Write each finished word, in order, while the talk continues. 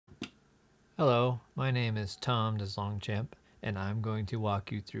Hello, my name is Tom DesLongchamp, and I'm going to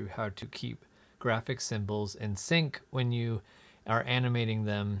walk you through how to keep graphic symbols in sync when you are animating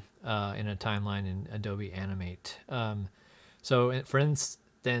them in a timeline in Adobe Animate. For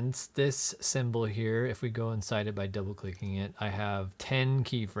instance, this symbol here, if we go inside it by double clicking it, I have 10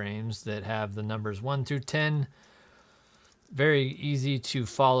 keyframes that have the numbers 1 through 10. Very easy to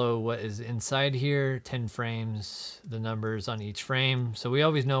follow what is inside here. 10 frames, the numbers on each frame. So we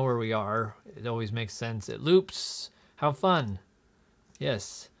always know where we are. It always makes sense. It loops. How fun.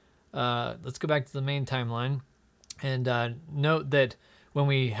 Yes. Let's go back to the main timeline. And note that when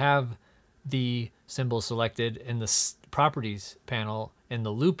we have the symbol selected in the properties panel in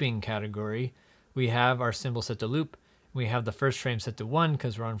the looping category, we have our symbol set to loop. We have the first frame set to 1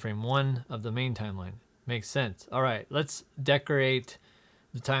 because we're on frame 1 of the main timeline. Makes sense. All right, let's decorate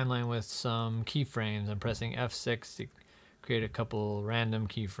the timeline with some keyframes. I'm pressing F6 to create a couple random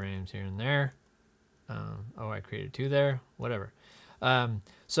keyframes here and there. I created 2 there, whatever.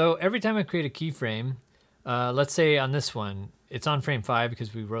 So every time I create a keyframe, let's say on this one, it's on frame 5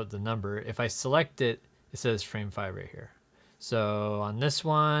 because we wrote the number. If I select it, it says frame 5 right here. So on this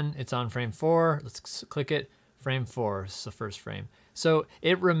one, it's on frame 4. Let's click it, frame 4, it's the first frame. So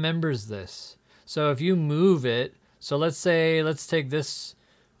it remembers this. So if you move it, so let's take this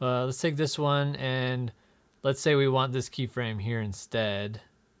one, and let's say we want this keyframe here instead.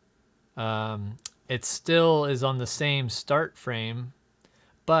 It still is on the same start frame,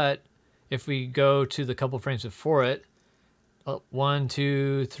 but if we go to the couple frames before it, 1,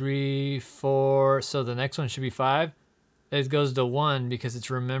 2, 3, 4, so the next one should be 5. It goes to 1 because it's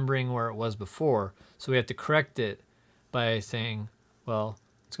remembering where it was before. So we have to correct it by saying, well,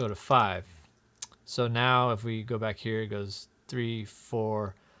 let's go to 5. So now if we go back here, it goes 3,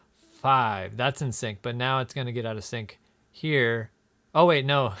 4, 5. That's in sync, but now it's going to get out of sync here. Oh, wait,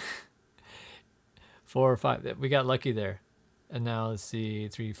 no. 4 or 5. We got lucky there. And now let's see,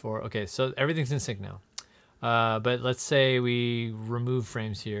 3, 4. Okay, so everything's in sync now. But let's say we remove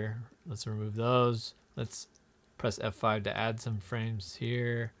frames here. Let's remove those. Let's press F5 to add some frames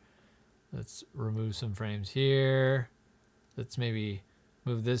here. Let's remove some frames here. Let's maybe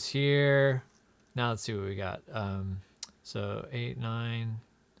move this here. Now let's see what we got. So 8, 9,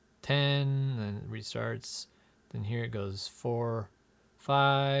 10, then it restarts. Then here it goes 4,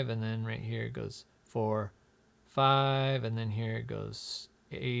 5, and then right here it goes 4, 5, and then here it goes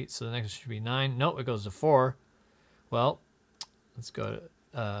 8. So the next should be 9. Nope, it goes to 4. Well, let's go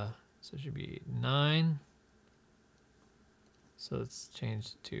to, so it should be 9. So let's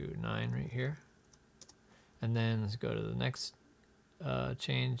change to 9 right here. And then let's go to the next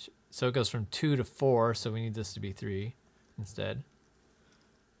change. So it goes from 2 to 4, so we need this to be 3 instead.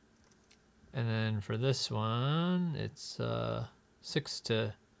 And then for this one, it's 6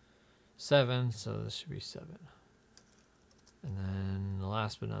 to 7, so this should be 7. And then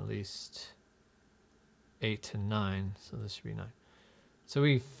last but not least, 8 to 9, so this should be 9. So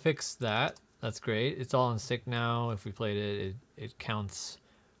we fixed that. That's great. It's all in sync now. If we played it, it counts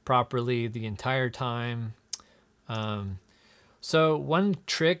properly the entire time. So one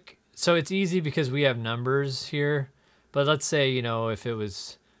trick, so it's easy because we have numbers here, but let's say, you know, if it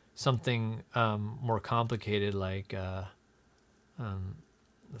was something more complicated, like, I'm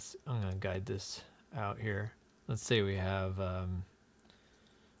going to guide this out here. Let's say we have, I'm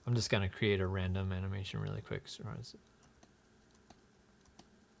just going to create a random animation really quick.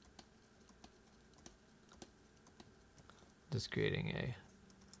 Just creating a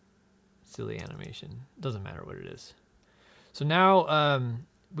silly animation. Doesn't matter what it is. So now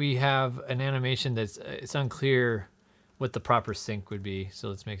we have an animation that's it's unclear what the proper sync would be. So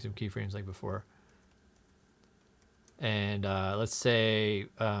let's make some keyframes like before. And let's say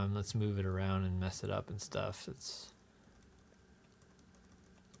let's move it around and mess it up and stuff.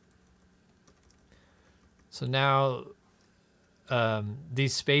 So now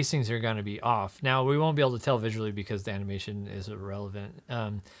these spacings are going to be off. Now we won't be able to tell visually because the animation is irrelevant.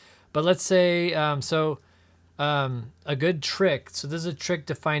 But let's say a good trick. So this is a trick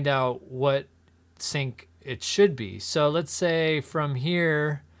to find out what sync it should be. So let's say from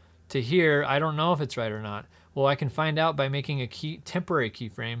here to here, I don't know if it's right or not. Well, I can find out by making a temporary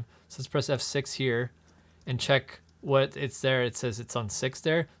keyframe. So let's press F6 here and check what it's there. It says it's on 6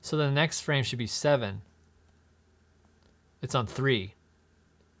 there. So the next frame should be 7. It's on 3.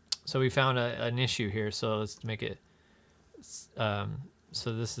 So we found an issue here. So let's make it, so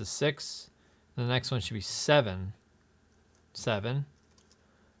this is 6. The next one should be 7. 7.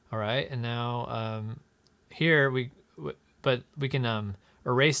 All right. And now here but we can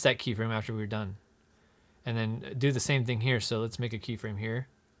erase that keyframe after we're done. And then do the same thing here. So let's make a keyframe here.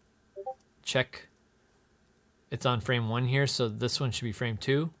 check it's on frame 1 here, so this one should be frame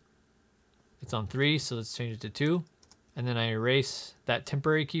 2. It's on 3, so let's change it to 2. And then I erase that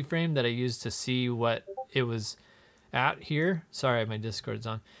temporary keyframe that I used to see what it was at here. Sorry, my Discord's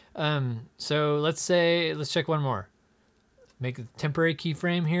on. So let's check one more. Make a temporary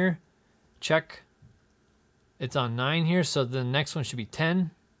keyframe here. Check. It's on 9 here, so the next one should be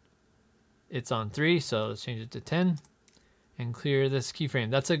 10. It's on 3, so let's change it to 10. And clear this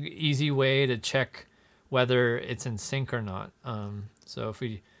keyframe. That's an easy way to check whether it's in sync or not. So if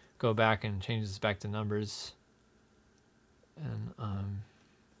we go back and change this back to numbers, and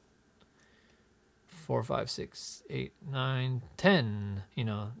 4, 5, 6, 8, 9, 10. You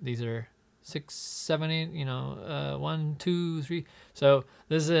know, these are 6, 7, 8. You know, 1, 2, 3. So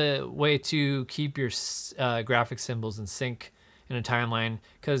this is a way to keep your graphic symbols in sync in a timeline,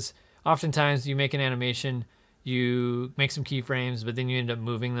 because oftentimes you make an animation, you make some keyframes, but then you end up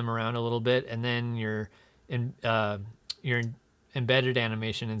moving them around a little bit, and then your embedded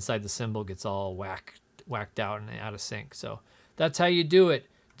animation inside the symbol gets all whacked out and out of sync. So that's how you do it.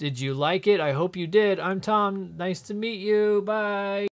 Did you like it? I hope you did. I'm Tom. Nice to meet you. Bye.